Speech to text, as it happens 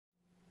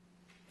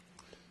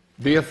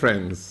Dear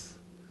friends,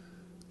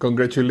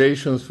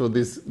 congratulations for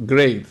this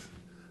great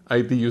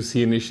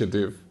ITUC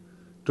initiative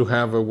to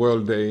have a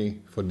World Day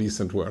for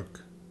Decent Work.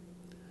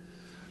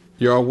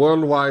 Your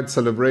worldwide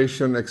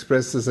celebration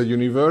expresses a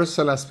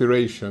universal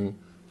aspiration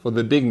for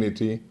the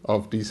dignity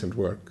of decent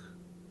work.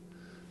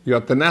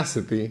 Your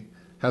tenacity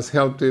has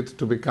helped it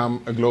to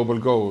become a global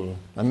goal,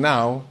 and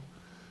now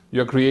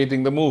you're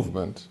creating the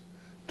movement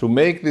to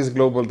make this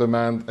global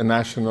demand a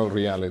national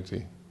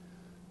reality.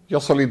 Your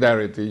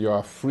solidarity,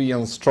 your free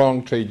and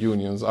strong trade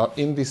unions are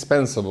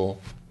indispensable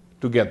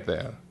to get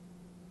there.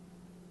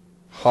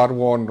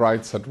 Hard-won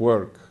rights at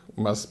work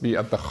must be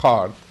at the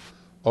heart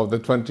of the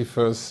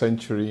 21st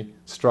century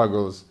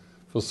struggles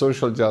for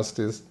social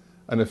justice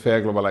and a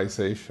fair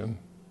globalization.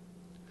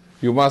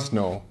 You must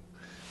know,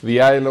 the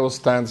ILO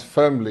stands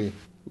firmly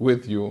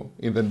with you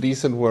in the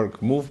decent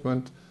work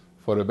movement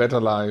for a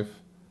better life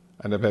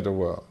and a better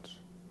world.